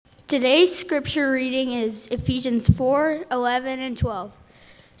Today's scripture reading is Ephesians 4:11 and 12.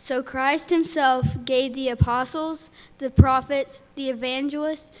 So Christ himself gave the apostles, the prophets, the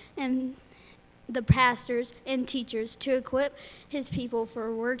evangelists, and the pastors and teachers to equip his people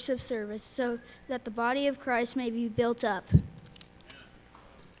for works of service so that the body of Christ may be built up.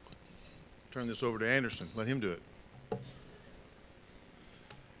 Turn this over to Anderson. Let him do it.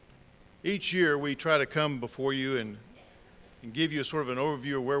 Each year we try to come before you and give you a sort of an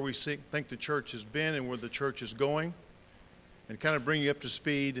overview of where we think the church has been and where the church is going, and kind of bring you up to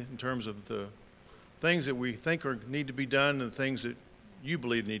speed in terms of the things that we think need to be done and things that you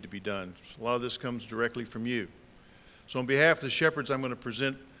believe need to be done. A lot of this comes directly from you. So on behalf of the shepherds, I'm going to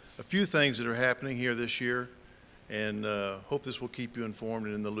present a few things that are happening here this year, and hope this will keep you informed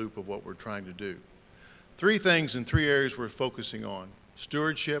and in the loop of what we're trying to do. 3 things in 3 areas we're focusing on: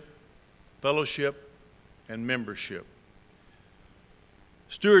 stewardship, fellowship, and membership.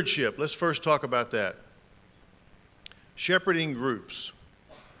 Stewardship, let's first talk about that. Shepherding groups.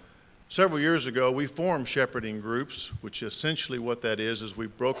 Several years ago, we formed shepherding groups, which essentially what that is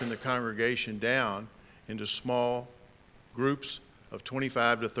we've broken the congregation down into small groups of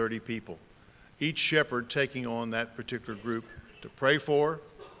 25 to 30 people. Each shepherd taking on that particular group to pray for,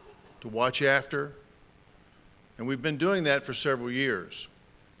 to watch after, and we've been doing that for several years.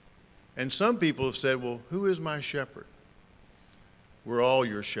 And some people have said, well, who is my shepherd? We're all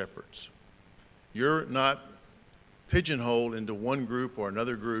your shepherds. You're not pigeonholed into one group or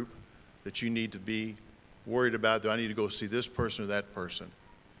another group that you need to be worried about. Do I need to go see this person or that person?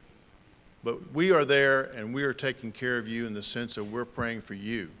 But we are there and we are taking care of you in the sense that we're praying for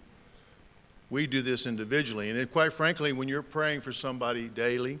you. We do this individually. And quite frankly, when you're praying for somebody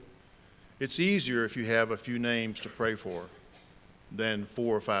daily, it's easier if you have a few names to pray for than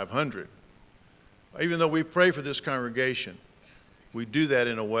 400 or 500. Even though we pray for this congregation, we do that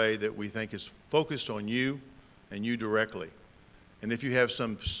in a way that we think is focused on you and you directly. And if you have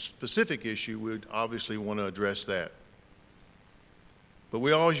some specific issue, we'd obviously want to address that. But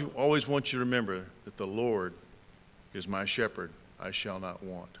we always want you to remember that the Lord is my shepherd, I shall not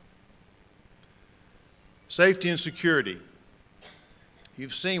want. Safety and security.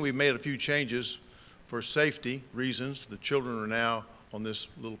 You've seen we've made a few changes for safety reasons. The children are now on this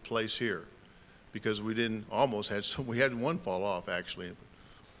little place here because we had one fall off actually,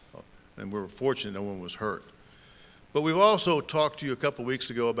 and we were fortunate no one was hurt. But we've also talked to you a couple of weeks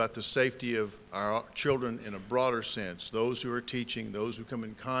ago about the safety of our children in a broader sense, those who are teaching, those who come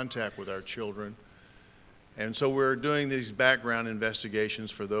in contact with our children. And so we're doing these background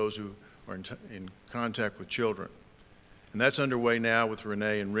investigations for those who are in contact with children. And that's underway now with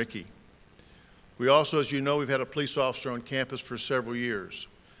Renee and Ricky. We also, as you know, we've had a police officer on campus for several years.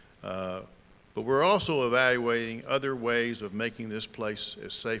 But we're also evaluating other ways of making this place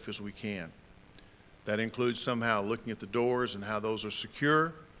as safe as we can. That includes somehow looking at the doors and how those are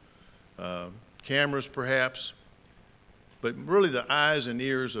secure, cameras perhaps, but really the eyes and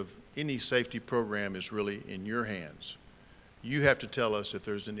ears of any safety program is really in your hands. You have to tell us if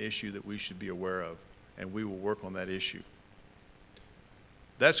there's an issue that we should be aware of, and we will work on that issue.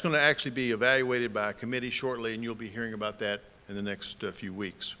 That's going to actually be evaluated by a committee shortly, and you'll be hearing about that in the next few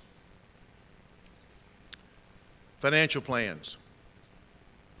weeks. Financial plans.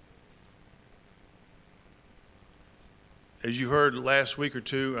 As you heard last week or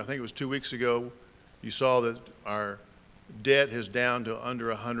two, I think it was 2 weeks ago, you saw that our debt is down to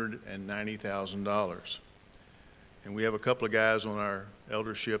under $190,000. And we have a couple of guys on our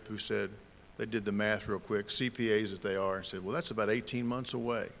eldership who said, they did the math real quick, CPAs that they are, and said, well, that's about 18 months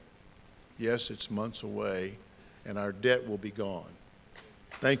away. Yes, it's months away, and our debt will be gone.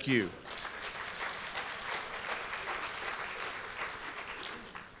 Thank you.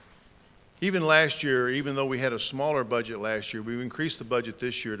 Even last year, even though we had a smaller budget last year, we've increased the budget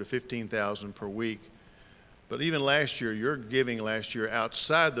this year to $15,000 per week. But even last year, your giving last year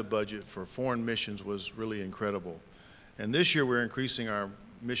outside the budget for foreign missions was really incredible. And this year we're increasing our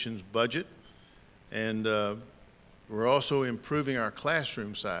missions budget, and we're also improving our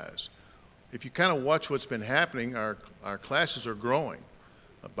classroom size. If you kind of watch what's been happening, our classes are growing.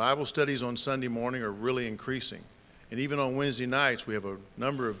 Bible studies on Sunday morning are really increasing. And even on Wednesday nights, we have a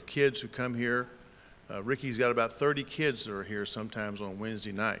number of kids who come here. Ricky's got about 30 kids that are here sometimes on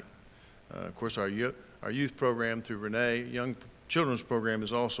Wednesday night. Of course, our youth program through Renee, Young Children's Program,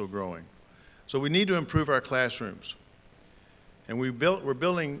 is also growing. So we need to improve our classrooms. And we're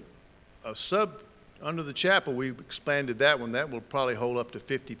building a under the chapel. We've expanded that one. That will probably hold up to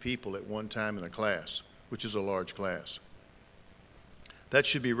 50 people at one time in a class, which is a large class. That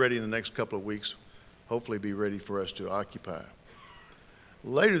should be ready in the next couple of weeks. Hopefully be ready for us to occupy.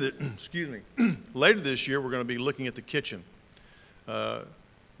 Excuse me, later this year, we're going to be looking at the kitchen.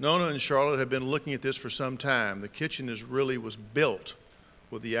 Nona and Charlotte have been looking at this for some time. The kitchen was built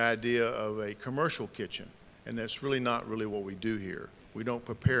with the idea of a commercial kitchen, and that's really not really what we do here. We don't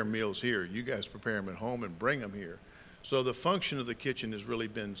prepare meals here. You guys prepare them at home and bring them here. So the function of the kitchen has really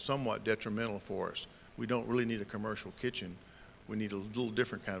been somewhat detrimental for us. We don't really need a commercial kitchen. We need a little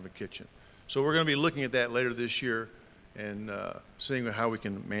different kind of a kitchen. So we're going to be looking at that later this year and seeing how we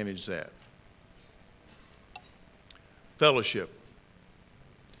can manage that. Fellowship.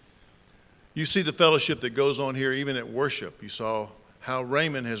 You see the fellowship that goes on here even at worship. You saw how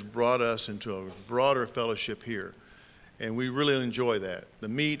Raymond has brought us into a broader fellowship here. And we really enjoy that. The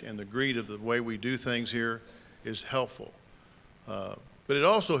meet and the greet of the way we do things here is helpful. But it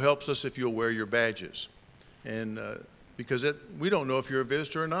also helps us if you'll wear your badges. And because we don't know if you're a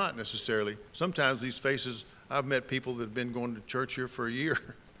visitor or not necessarily. Sometimes these faces, I've met people that have been going to church here for a year,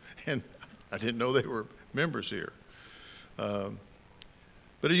 and I didn't know they were members here.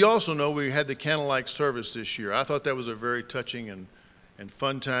 But you also know we had the candlelight service this year. I thought that was a very touching and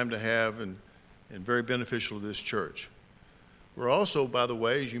fun time to have and very beneficial to this church. We're also, by the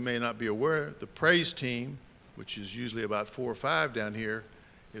way, as you may not be aware, the praise team, which is usually about 4 or 5 down here,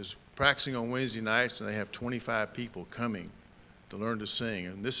 is practicing on Wednesday nights, and they have 25 people coming to learn to sing.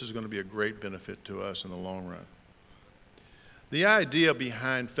 And this is going to be a great benefit to us in the long run. The idea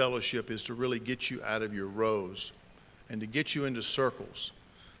behind fellowship is to really get you out of your rows and to get you into circles.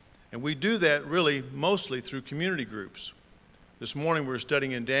 And we do that really mostly through community groups. This morning we were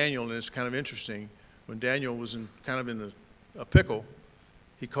studying in Daniel, and it's kind of interesting. When Daniel was in a pickle,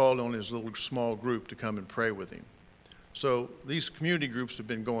 he called on his little small group to come and pray with him. So these community groups have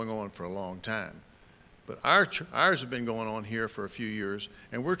been going on for a long time. But ours have been going on here for a few years,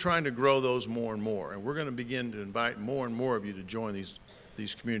 and we're trying to grow those more and more. And we're going to begin to invite more and more of you to join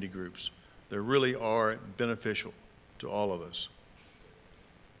these community groups. They really are beneficial to all of us.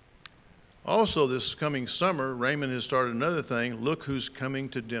 Also, this coming summer, Raymond has started another thing, Look Who's Coming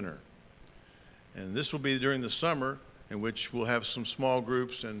to Dinner. And this will be during the summer, in which we'll have some small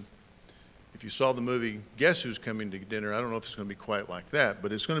groups. And if you saw the movie Guess Who's Coming to Dinner, I don't know if it's going to be quite like that,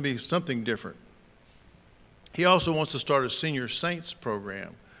 but it's going to be something different. He also wants to start a Senior Saints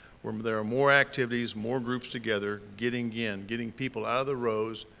program where there are more activities, more groups together, getting people out of the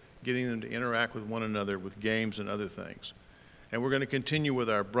rows, getting them to interact with one another with games and other things. And we're going to continue with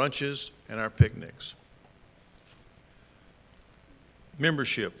our brunches and our picnics.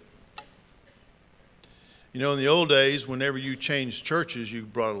 Membership. You know, in the old days, whenever you changed churches, you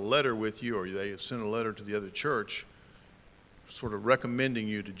brought a letter with you, or they sent a letter to the other church sort of recommending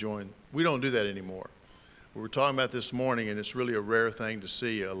you to join. We don't do that anymore. We were talking about this morning, and it's really a rare thing to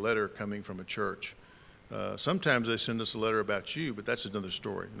see a letter coming from a church. Sometimes they send us a letter about you, but that's another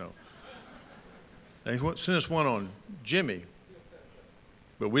story. No. They sent us one on Jimmy,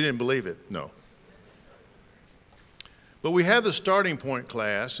 but we didn't believe it. No. But we have the starting point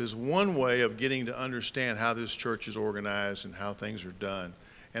class as one way of getting to understand how this church is organized and how things are done,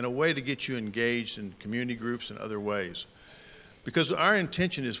 and a way to get you engaged in community groups and other ways. Because our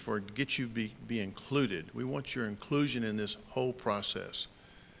intention is to get you be included. We want your inclusion in this whole process.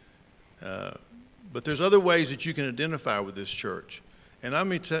 But there's other ways that you can identify with this church. And let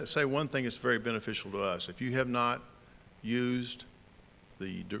me say one thing that's very beneficial to us. If you have not used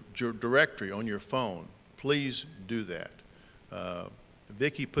the directory on your phone, please do that.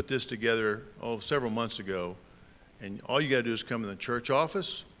 Vicki put this together several months ago, and all you got to do is come in the church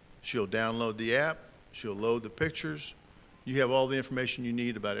office. She'll download the app. She'll load the pictures. You have all the information you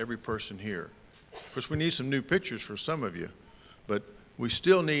need about every person here. Of course, we need some new pictures for some of you, but we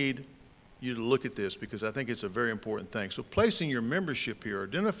still need you to look at this because I think it's a very important thing. So placing your membership here,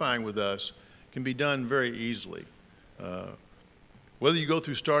 identifying with us, can be done very easily. Whether you go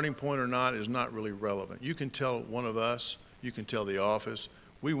through Starting Point or not is not really relevant. You can tell one of us, you can tell the office,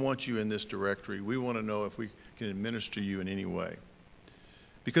 we want you in this directory. We want to know if we can administer you in any way.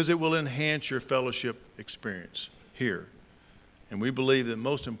 Because it will enhance your fellowship experience here. And we believe that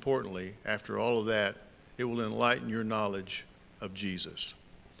most importantly, after all of that, it will enlighten your knowledge of Jesus.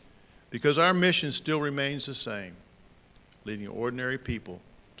 Because our mission still remains the same, leading ordinary people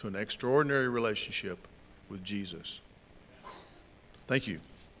to an extraordinary relationship with Jesus. Thank you.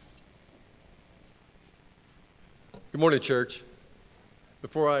 Good morning, church.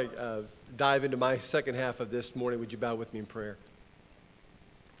 Before I dive into my second half of this morning, would you bow with me in prayer?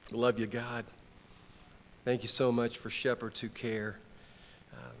 I love you, God. Thank you so much for shepherds who care,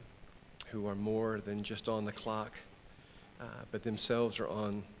 who are more than just on the clock, but themselves are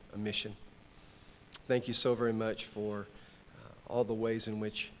on a mission. Thank you so very much for all the ways in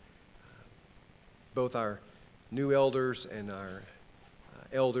which both our new elders and our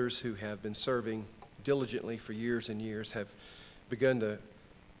elders who have been serving diligently for years and years have begun to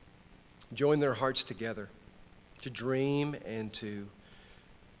join their hearts together to dream and to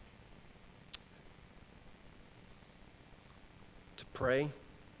pray,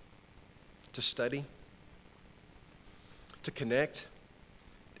 to study, to connect,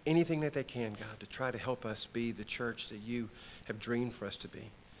 anything that they can, God, to try to help us be the church that you have dreamed for us to be.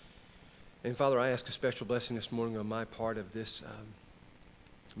 And Father, I ask a special blessing this morning on my part of this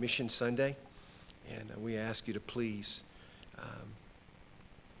Mission Sunday. And we ask you to please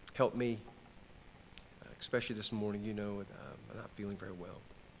help me, especially this morning. You know, I'm not feeling very well.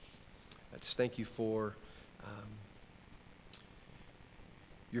 I just thank you for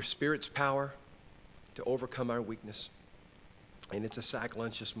your Spirit's power to overcome our weakness. And it's a sack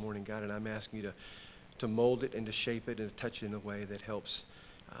lunch this morning, God, and I'm asking you to mold it and to shape it and to touch it in a way that helps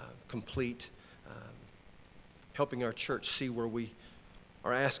complete, helping our church see where we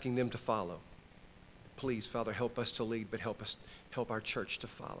are asking them to follow. Please, Father, help us to lead, but help our church to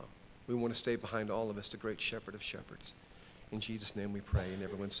follow. We want to stay behind all of us, the great shepherd of shepherds. In Jesus' name we pray, and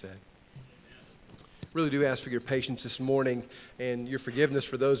everyone said. Really do ask for your patience this morning and your forgiveness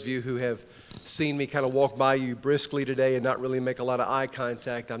for those of you who have seen me kind of walk by you briskly today and not really make a lot of eye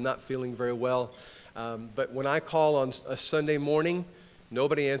contact. I'm not feeling very well. But when I call on a Sunday morning,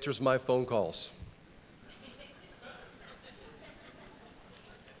 nobody answers my phone calls.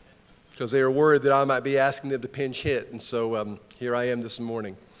 Because they are worried that I might be asking them to pinch hit. And so here I am this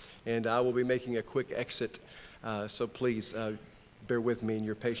morning. And I will be making a quick exit. So please bear with me, and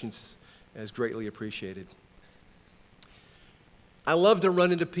your patience is greatly appreciated. I love to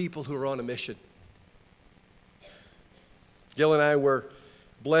run into people who are on a mission. Gil and I were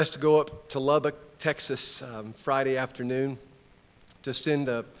blessed to go up to Lubbock, Texas, Friday afternoon to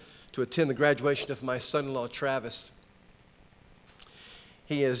attend the graduation of my son-in-law, Travis.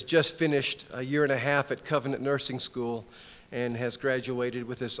 He has just finished a year and a half at Covenant Nursing School and has graduated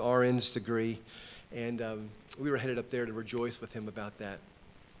with his RN's degree. And we were headed up there to rejoice with him about that.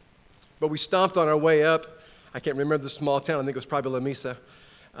 But we stopped on our way up. I can't remember the small town. I think it was probably La Mesa.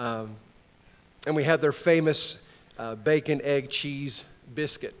 And we had their famous bacon, egg, cheese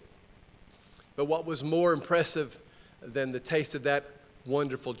biscuit. But what was more impressive than the taste of that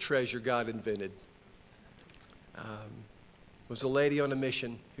wonderful treasure God invented was a lady on a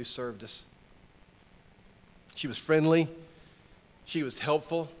mission who served us. She was friendly. She was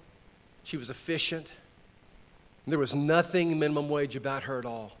helpful. She was efficient. There was nothing minimum wage about her at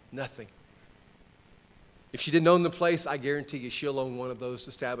all. Nothing. If she didn't own the place, I guarantee you she'll own one of those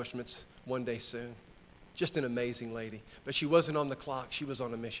establishments one day soon. Just an amazing lady. But she wasn't on the clock. She was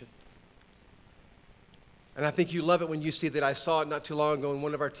on a mission. And I think you love it when you see that. I saw it not too long ago in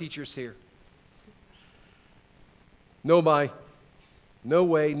one of our teachers here. No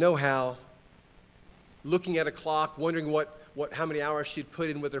way, no how. Looking at a clock, wondering how many hours she'd put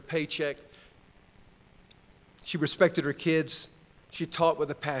in with her paycheck. She respected her kids. She taught with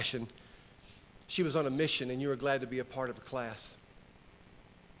a passion. She was on a mission, and you were glad to be a part of a class.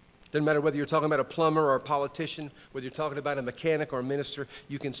 Doesn't matter whether you're talking about a plumber or a politician, whether you're talking about a mechanic or a minister,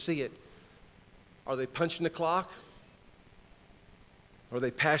 you can see it. Are they punching the clock? Or are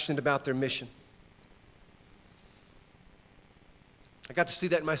they passionate about their mission? I got to see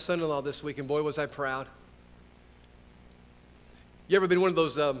that in my son-in-law this week, and boy, was I proud. You ever been one of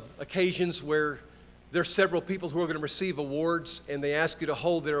those occasions where there's several people who are going to receive awards, and they ask you to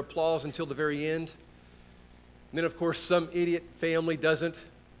hold their applause until the very end? And then, of course, some idiot family doesn't.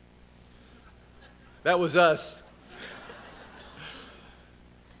 That was us.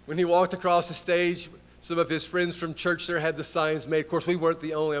 When he walked across the stage, some of his friends from church there had the signs made. Of course, we weren't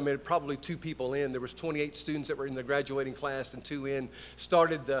the only. Probably 2 people in. There was 28 students that were in the graduating class, and 2 in.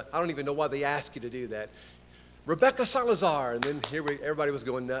 Started I don't even know why they asked you to do that. Rebecca Salazar, and then everybody was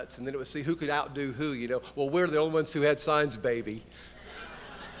going nuts, and then it was see who could outdo who, you know. Well, we're the only ones who had signs, baby.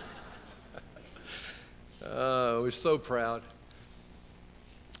 We're so proud.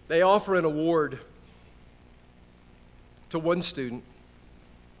 They offer an award to one student,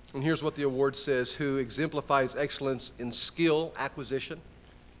 and here's what the award says: who exemplifies excellence in skill acquisition,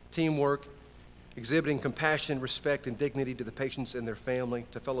 teamwork, exhibiting compassion, respect, and dignity to the patients and their family,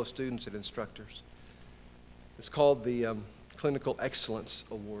 to fellow students and instructors. It's called the Clinical Excellence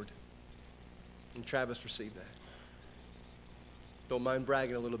Award. And Travis received that. Don't mind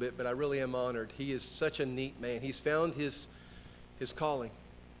bragging a little bit, but I really am honored. He is such a neat man. He's found his calling.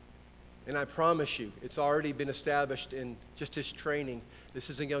 And I promise you, it's already been established in just his training. This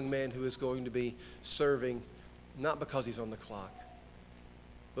is a young man who is going to be serving not because he's on the clock,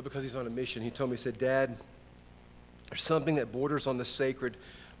 but because he's on a mission. He told me, he said, Dad, there's something that borders on the sacred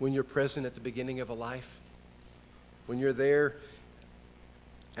when you're present at the beginning of a life, when you're there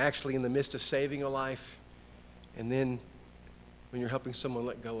actually in the midst of saving a life, and then when you're helping someone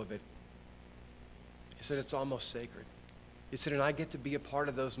let go of it. He said, it's almost sacred. He said, and I get to be a part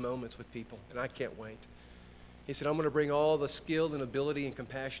of those moments with people, and I can't wait. He said, I'm going to bring all the skill and ability and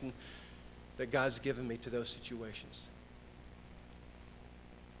compassion that God's given me to those situations.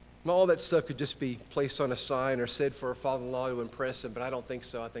 All that stuff could just be placed on a sign or said for a father-in-law to impress him, but I don't think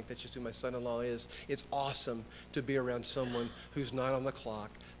so. I think that's just who my son-in-law is. It's awesome to be around someone who's not on the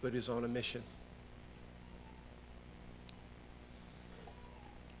clock, but who's on a mission.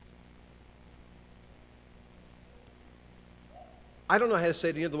 I don't know how to say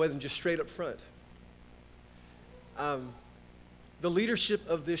it any other way than just straight up front. The leadership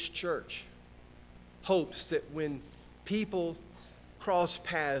of this church hopes that when people cross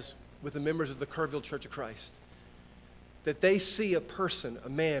paths with the members of the Kerrville Church of Christ, that they see a person, a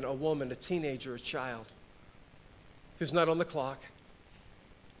man, a woman, a teenager, a child, who's not on the clock,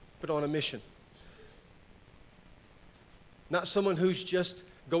 but on a mission. Not someone who's just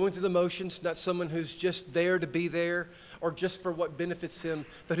going through the motions, not someone who's just there to be there or just for what benefits him,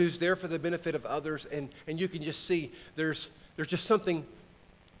 but who's there for the benefit of others. And you can just see there's just something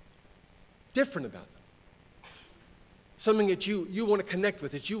different about them. Something that you want to connect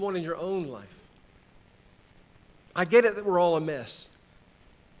with, that you want in your own life. I get it that we're all a mess.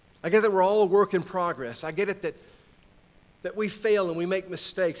 I get that we're all a work in progress. I get it that we fail and we make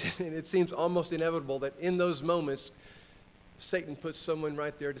mistakes, and it seems almost inevitable that in those moments, Satan puts someone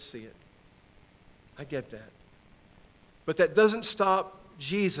right there to see it. I get that. But that doesn't stop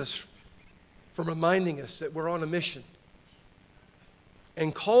Jesus from reminding us that we're on a mission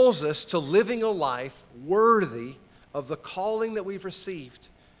and calls us to living a life worthy of the calling that we've received,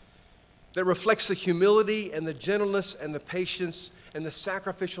 that reflects the humility and the gentleness and the patience and the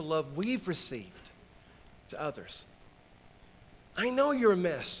sacrificial love we've received to others. I know you're a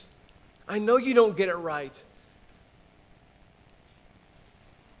mess. I know you don't get it right.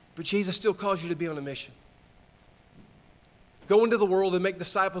 But Jesus still calls you to be on a mission. Go into the world and make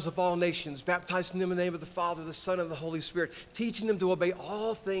disciples of all nations, baptizing them in the name of the Father, the Son, and the Holy Spirit, teaching them to obey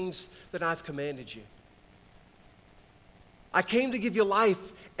all things that I've commanded you. I came to give you life,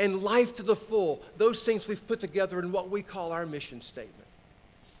 and life to the full. Those things we've put together in what we call our mission statement.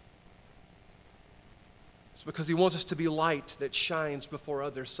 It's because he wants us to be light that shines before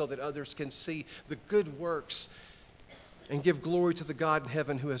others so that others can see the good works and give glory to the God in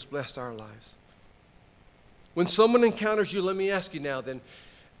heaven who has blessed our lives. When someone encounters you, let me ask you now then,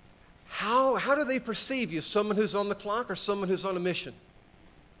 how do they perceive you? Someone who's on the clock or someone who's on a mission?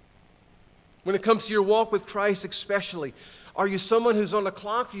 When it comes to your walk with Christ especially, are you someone who's on the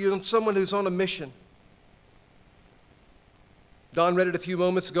clock or are you someone who's on a mission? Don read it a few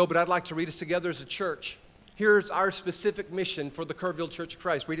moments ago, but I'd like to read it together as a church. Here's our specific mission for the Kerrville Church of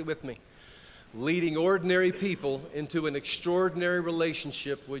Christ. Read it with me. Leading ordinary people into an extraordinary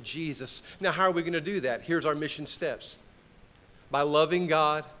relationship with Jesus. Now, how are we going to do that? Here's our mission steps. By loving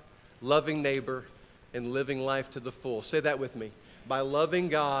God, loving neighbor, and living life to the full. Say that with me. By loving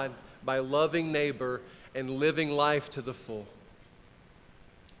God, by loving neighbor, and living life to the full.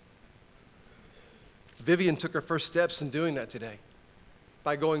 Vivian took her first steps in doing that today.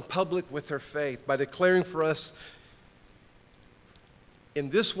 By going public with her faith, by declaring for us in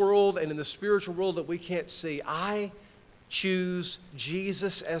this world and in the spiritual world that we can't see, I choose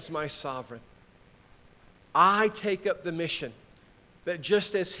Jesus as my sovereign. I take up the mission that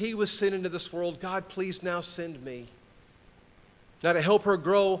just as he was sent into this world, God, please now send me. Now to help her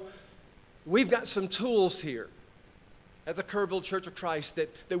grow, we've got some tools here at the Kerrville Church of Christ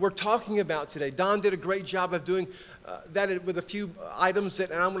that we're talking about today. Don did a great job of doing that with a few items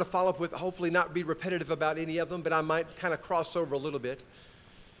and I'm going to follow up with, hopefully not be repetitive about any of them, but I might kind of cross over a little bit.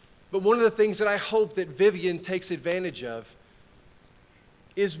 But one of the things that I hope that Vivian takes advantage of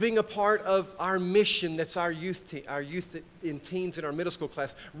is being a part of our mission that's our youth in teens in our middle school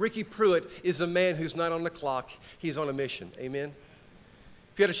class. Ricky Pruitt is a man who's not on the clock. He's on a mission. Amen?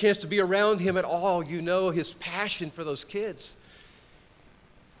 If you had a chance to be around him at all, you know his passion for those kids.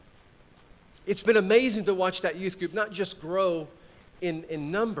 It's been amazing to watch that youth group not just grow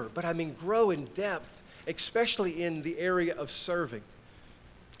in number, but I mean grow in depth, especially in the area of serving.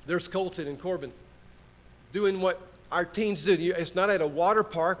 There's Colton and Corbin doing what our teens do. It's not at a water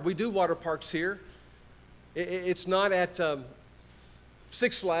park. We do water parks here. It's not at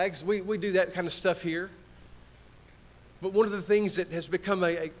Six Flags. We do that kind of stuff here. But one of the things that has become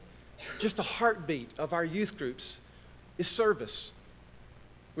a just a heartbeat of our youth groups is service.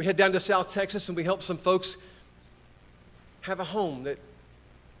 We head down to South Texas and we help some folks have a home that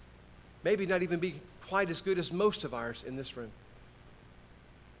maybe not even be quite as good as most of ours in this room.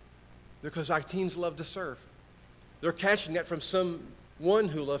 Because our teens love to serve. They're catching that from someone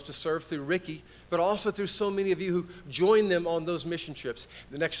who loves to serve through Ricky, but also through so many of you who join them on those mission trips.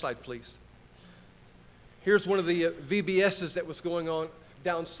 The next slide, please. Here's one of the VBSs that was going on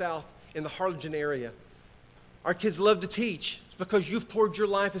down south in the Harlingen area. Our kids love to teach. It's because you've poured your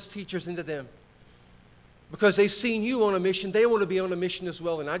life as teachers into them. Because they've seen you on a mission, they want to be on a mission as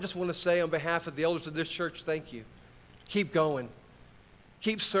well. And I just want to say on behalf of the elders of this church, thank you. Keep going.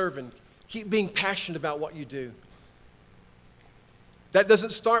 Keep serving. Keep being passionate about what you do. That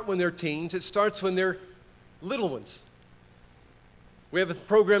doesn't start when they're teens. It starts when they're little ones. We have a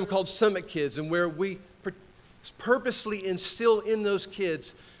program called Summit Kids, and where we purposely instill in those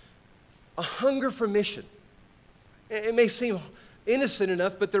kids a hunger for mission. It may seem innocent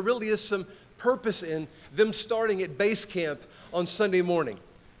enough, but there really is some purpose in them starting at base camp on Sunday morning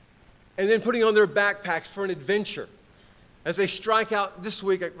and then putting on their backpacks for an adventure. As they strike out this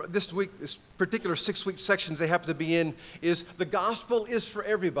particular 6-week section they happen to be in is the gospel is for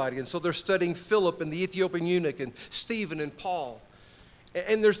everybody. And so they're studying Philip and the Ethiopian eunuch and Stephen and Paul.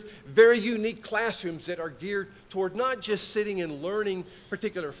 And there's very unique classrooms that are geared toward not just sitting and learning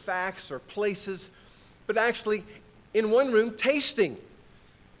particular facts or places, but actually in one room tasting.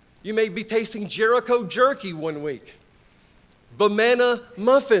 You may be tasting Jericho jerky one week, Bamana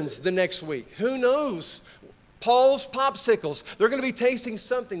muffins the next week. Who knows? Paul's popsicles. They're going to be tasting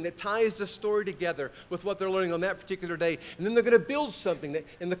something that ties the story together with what they're learning on that particular day. And then they're going to build something that,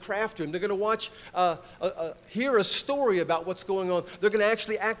 in the craft room. They're going to watch, hear a story about what's going on. They're going to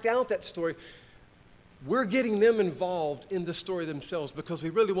actually act out that story. We're getting them involved in the story themselves because we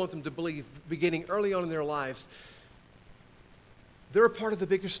really want them to believe, beginning early on in their lives, they're a part of the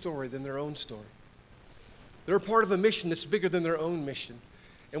bigger story than their own story. They're a part of a mission that's bigger than their own mission.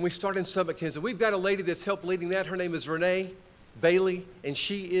 And we start in Summit Kids. And we've got a lady that's helped leading that. Her name is Renee Bailey, and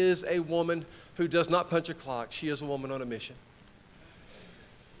she is a woman who does not punch a clock. She is a woman on a mission.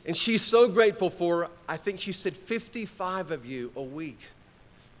 And she's so grateful for, I think she said 55 of you a week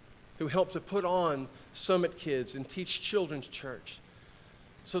who help to put on Summit Kids and teach children's church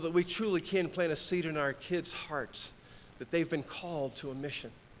so that we truly can plant a seed in our kids' hearts that they've been called to a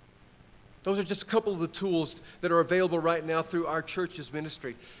mission. Those are just a couple of the tools that are available right now through our church's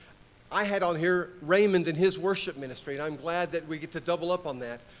ministry. I had on here Raymond and his worship ministry, and I'm glad that we get to double up on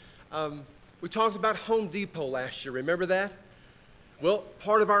that. We talked about Home Depot last year. Remember that? Well,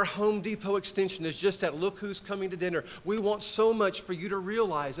 part of our Home Depot extension is just that, look who's coming to dinner. We want so much for you to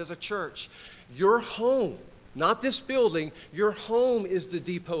realize as a church, your home, not this building, your home is the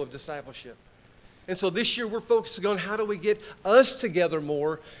depot of discipleship. And so this year we're focusing on how do we get us together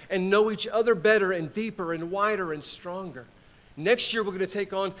more and know each other better and deeper and wider and stronger. Next year we're going to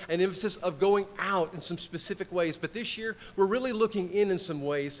take on an emphasis of going out in some specific ways. But this year we're really looking in some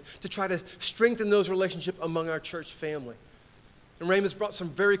ways to try to strengthen those relationships among our church family. And Raymond's brought some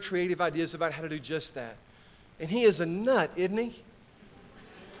very creative ideas about how to do just that. And he is a nut, isn't he?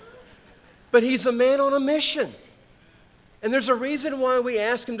 But he's a man on a mission. And there's a reason why we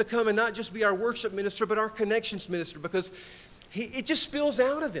ask him to come and not just be our worship minister, but our connections minister, because it just spills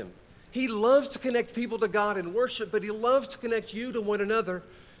out of him. He loves to connect people to God in worship, but he loves to connect you to one another,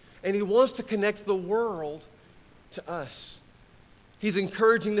 and he wants to connect the world to us. He's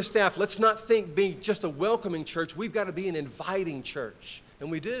encouraging the staff. Let's not think being just a welcoming church. We've got to be an inviting church, and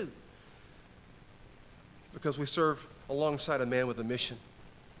we do, because we serve alongside a man with a mission.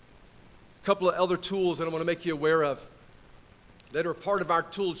 A couple of other tools that I want to make you aware of that are part of our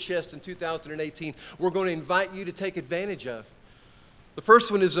tool chest in 2018, we're going to invite you to take advantage of. The first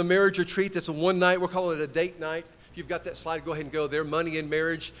one is a marriage retreat. That's a one night. We're calling it a date night. If you've got that slide, go ahead and go there. Money in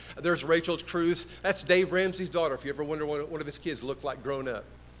Marriage. There's Rachel Cruz. That's Dave Ramsey's daughter, if you ever wonder what one of his kids looked like grown up.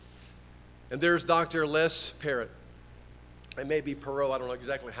 And there's Dr. Les Parrott. It may be Perot. I don't know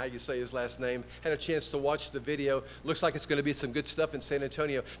exactly how you say his last name. Had a chance to watch the video. Looks like it's going to be some good stuff in San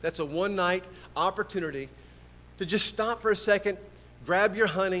Antonio. That's a one night opportunity to just stop for a second, grab your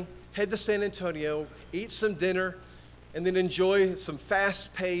honey, head to San Antonio, eat some dinner, and then enjoy some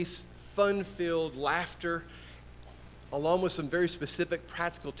fast-paced, fun-filled laughter, along with some very specific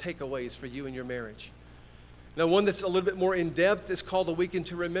practical takeaways for you and your marriage. Now, one that's a little bit more in-depth is called A Weekend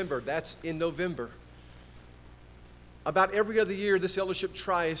to Remember. That's in November. About every other year, this eldership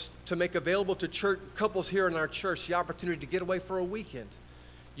tries to make available to church couples here in our church the opportunity to get away for a weekend.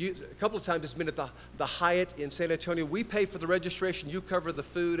 A couple of times it's been at the Hyatt in San Antonio. We pay for the registration. You cover the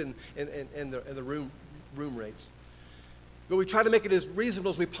food and the room rates. But we try to make it as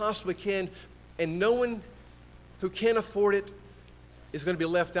reasonable as we possibly can, and no one who can't afford it is going to be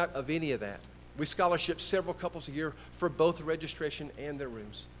left out of any of that. We scholarship several couples a year for both the registration and their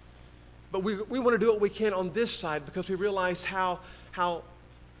rooms. But we want to do what we can on this side because we realize how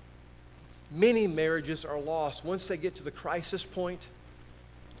many marriages are lost once they get to the crisis point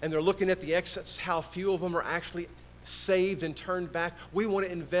and they're looking at the exits, how few of them are actually saved and turned back. We want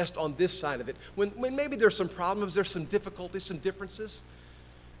to invest on this side of it. When maybe there's some problems, there's some difficulties, some differences.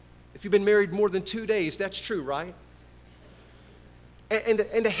 If you've been married more than 2 days, that's true, right? And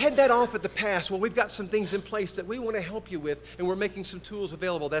to head that off at the pass, well, we've got some things in place that we want to help you with, and we're making some tools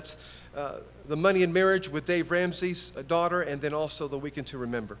available. That's the Money in Marriage with Dave Ramsey's daughter, and then also the Weekend to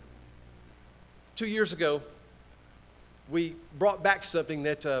Remember. 2 years ago, we brought back something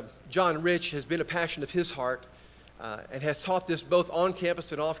that John Rich has been a passion of his heart and has taught this both on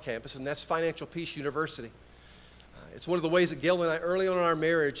campus and off campus, and that's Financial Peace University. It's one of the ways that Gail and I, early on in our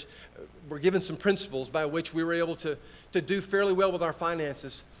marriage, were given some principles by which we were able to do fairly well with our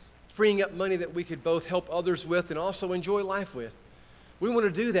finances, freeing up money that we could both help others with and also enjoy life with. We want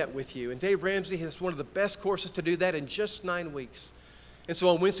to do that with you, and Dave Ramsey has one of the best courses to do that in just 9 weeks. And so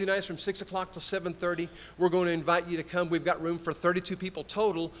on Wednesday nights from 6 o'clock to 7:30, we're going to invite you to come. We've got room for 32 people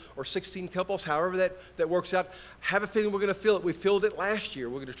total, or 16 couples, however that works out. Have a feeling we're going to fill it. We filled it last year.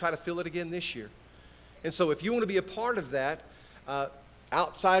 We're going to try to fill it again this year. And so if you want to be a part of that,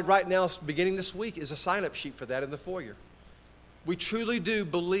 outside right now, beginning this week, is a sign-up sheet for that in the foyer. We truly do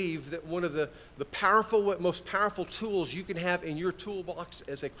believe that one of the most powerful tools you can have in your toolbox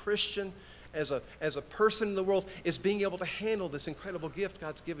as a Christian, as a person in the world, is being able to handle this incredible gift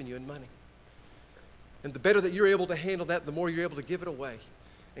God's given you in money. And the better that you're able to handle that, the more you're able to give it away.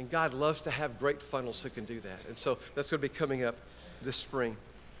 And God loves to have great funnels who can do that. And so that's going to be coming up this spring.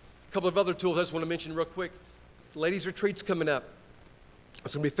 A couple of other tools I just want to mention real quick. Ladies' retreat's coming up.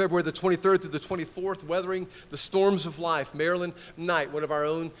 It's going to be February the 23rd through the 24th, Weathering the Storms of Life. Marilyn Knight, one of our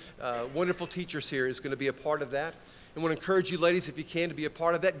own wonderful teachers here, is going to be a part of that. And I want to encourage you ladies, if you can, to be a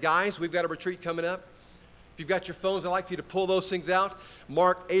part of that. Guys, we've got a retreat coming up. If you've got your phones, I'd like for you to pull those things out.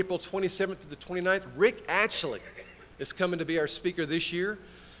 Mark April 27th to the 29th. Rick Atchley is coming to be our speaker this year.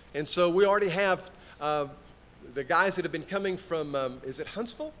 And so we already have the guys that have been coming from, is it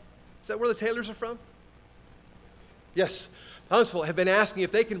Huntsville? Is that where the Taylors are from? Yes. Huntsville have been asking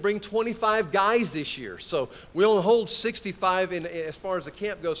if they can bring 25 guys this year. So we only hold 65 as far as the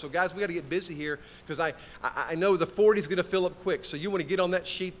camp goes. So guys, we got to get busy here because I know the 40 is going to fill up quick. So you want to get on that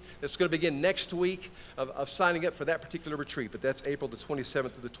sheet that's going to begin next week of signing up for that particular retreat. But that's April the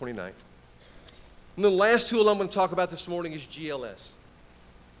 27th to the 29th. And then the last tool I'm going to talk about this morning is GLS.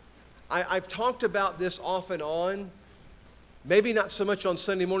 I've talked about this off and on. Maybe not so much on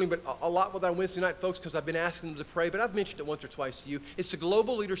Sunday morning, but a lot with our Wednesday night folks because I've been asking them to pray, but I've mentioned it once or twice to you. It's the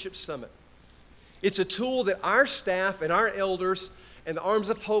Global Leadership Summit. It's a tool that our staff and our elders and the Arms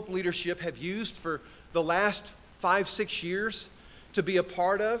of Hope leadership have used for the last 5-6 years to be a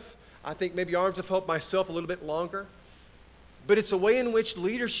part of. I think maybe Arms of Hope myself a little bit longer. But it's a way in which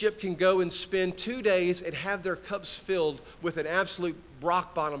leadership can go and spend 2 days and have their cups filled with an absolute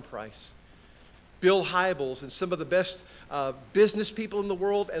rock bottom price. Bill Hybels and some of the best business people in the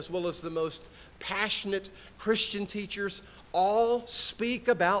world, as well as the most passionate Christian teachers, all speak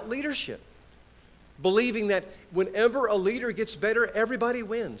about leadership, believing that whenever a leader gets better, everybody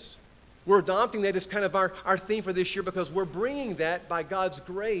wins. We're adopting that as kind of our theme for this year because we're bringing that by God's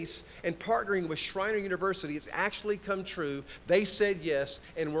grace and partnering with Schreiner University. It's actually come true. They said yes,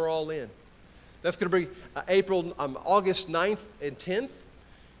 and we're all in. That's going to be August 9th and 10th.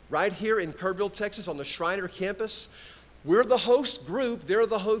 Right here in Kerrville, Texas, on the Schreiner campus. We're the host group, they're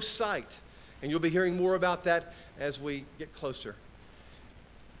the host site. And you'll be hearing more about that as we get closer.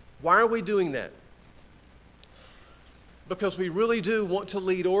 Why are we doing that? Because we really do want to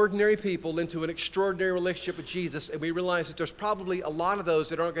lead ordinary people into an extraordinary relationship with Jesus, and we realize that there's probably a lot of those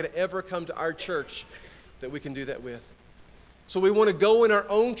that aren't going to ever come to our church that we can do that with. So we want to go in our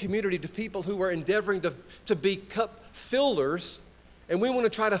own community to people who are endeavoring to be cup fillers. And we want to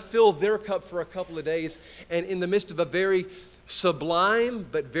try to fill their cup for a couple of days, and in the midst of a very sublime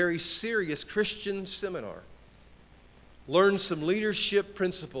but very serious Christian seminar, learn some leadership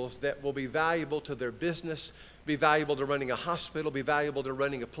principles that will be valuable to their business, be valuable to running a hospital, be valuable to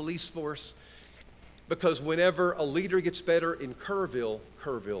running a police force. Because whenever a leader gets better in Kerrville,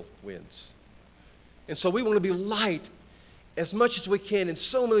 Kerrville wins. And so we want to be light as much as we can in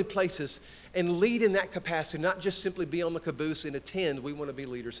so many places and lead in that capacity, not just simply be on the caboose and attend. We want to be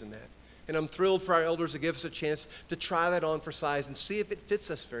leaders in that. And I'm thrilled for our elders to give us a chance to try that on for size and see if it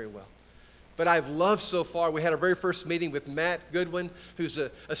fits us very well. But I've loved so far. We had our very first meeting with Matt Goodwin, who's the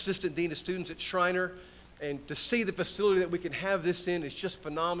Assistant Dean of Students at Schreiner. And to see the facility that we can have this in is just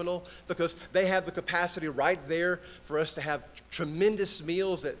phenomenal, because they have the capacity right there for us to have tremendous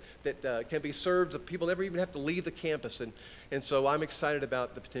meals that can be served. The people never even have to leave the campus. And so I'm excited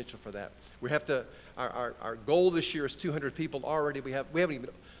about the potential for that. We have to, our goal this year is 200 people already. We haven't even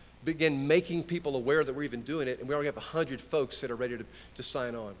begun making people aware that we're even doing it, and we already have 100 folks that are ready to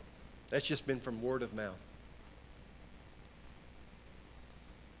sign on. That's just been from word of mouth.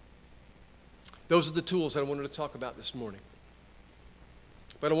 Those are the tools that I wanted to talk about this morning.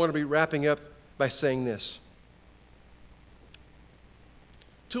 But I want to be wrapping up by saying this.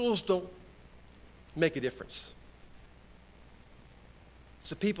 Tools don't make a difference. It's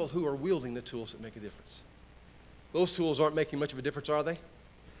the people who are wielding the tools that make a difference. Those tools aren't making much of a difference, are they?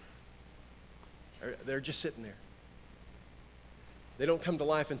 They're just sitting there. They don't come to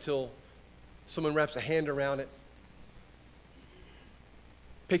life until someone wraps a hand around it,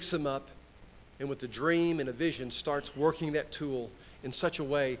 picks them up, and with a dream and a vision starts working that tool in such a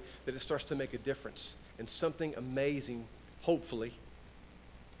way that it starts to make a difference. And something amazing, hopefully,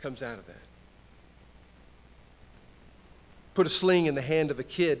 comes out of that. Put a sling in the hand of a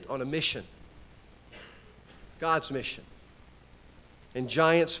kid on a mission, God's mission. And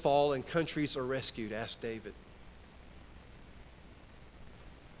giants fall and countries are rescued, asked David.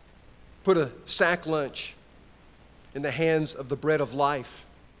 Put a sack lunch in the hands of the bread of life,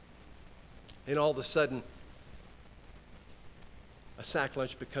 and all of a sudden, a sack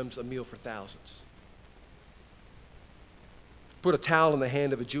lunch becomes a meal for thousands. Put a towel in the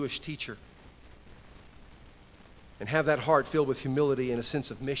hand of a Jewish teacher, and have that heart filled with humility and a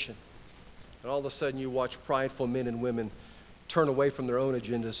sense of mission. And all of a sudden, you watch prideful men and women turn away from their own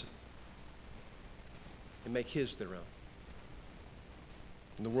agendas and make his their own.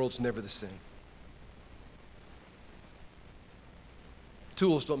 And the world's never the same.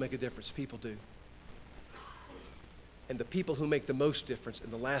 Tools don't make a difference, people do. And the people who make the most difference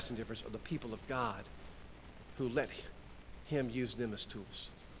and the lasting difference are the people of God, who let him use them as tools.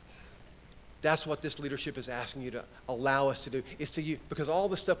 That's what this leadership is asking you to allow us to do, is to use, because all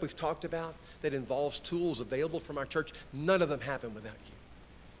the stuff we've talked about that involves tools available from our church, none of them happen without you.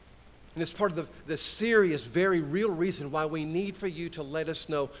 And it's part of the serious, very real reason why we need for you to let us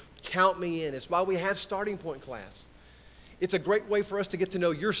know, count me in. It's why we have Starting Point class. It's a great way for us to get to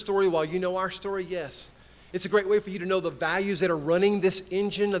know your story while you know our story, yes. It's a great way for you to know the values that are running this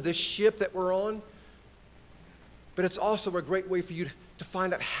engine of this ship that we're on. But it's also a great way for you to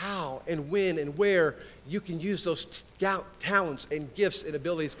find out how and when and where you can use those talents and gifts and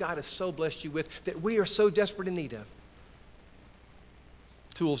abilities God has so blessed you with that we are so desperate in need of.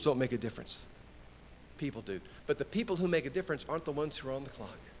 Tools don't make a difference. People do. But the people who make a difference aren't the ones who are on the clock.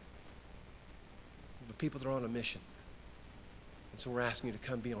 The people that are on a mission. And so we're asking you to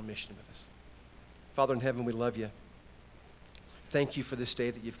come be on mission with us. Father in heaven, we love you. Thank you for this day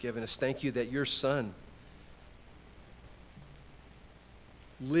that you've given us. Thank you that your Son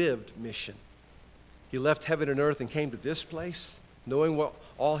lived mission. He left heaven and earth and came to this place, knowing what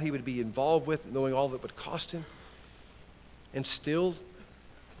all he would be involved with, knowing all that would cost him, and still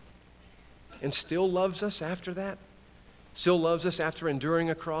loves us after that. Still loves us after enduring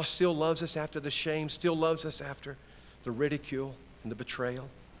a cross. Still loves us after the shame. Still loves us after the ridicule and the betrayal.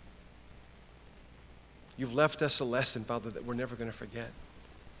 You've left us a lesson, Father, that we're never going to forget.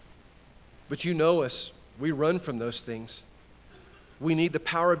 But you know us. We run from those things. We need the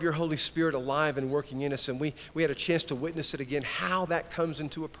power of your Holy Spirit alive and working in us. And we had a chance to witness it again, how that comes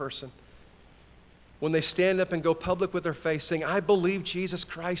into a person. When they stand up and go public with their faith saying, I believe Jesus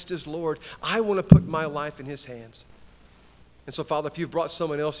Christ is Lord. I want to put my life in his hands. And so, Father, if you've brought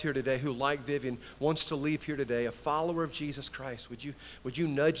someone else here today who, like Vivian, wants to leave here today, a follower of Jesus Christ, would you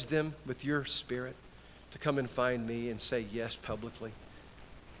nudge them with your Spirit to come and find me and say yes publicly?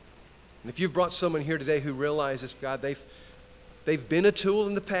 And if you've brought someone here today who realizes, God, they've been a tool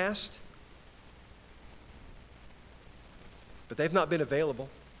in the past, but they've not been available.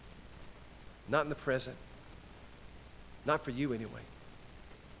 Not in the present. Not for you anyway.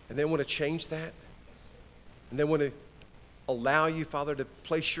 And they want to change that. And they want to allow you, Father, to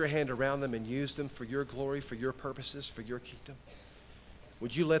place your hand around them and use them for your glory, for your purposes, for your kingdom.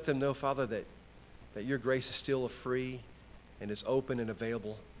 Would you let them know, Father, that your grace is still free and is open and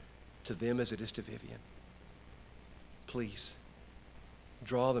available to them as it is to Vivian? Please,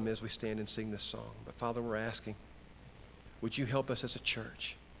 draw them as we stand and sing this song. But Father, we're asking would you help us as a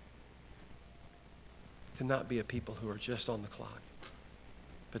church to not be a people who are just on the clock,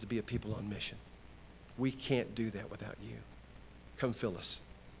 but to be a people on mission. We can't do that without you. Come fill us.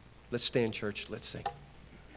 Let's stand, church. Let's sing.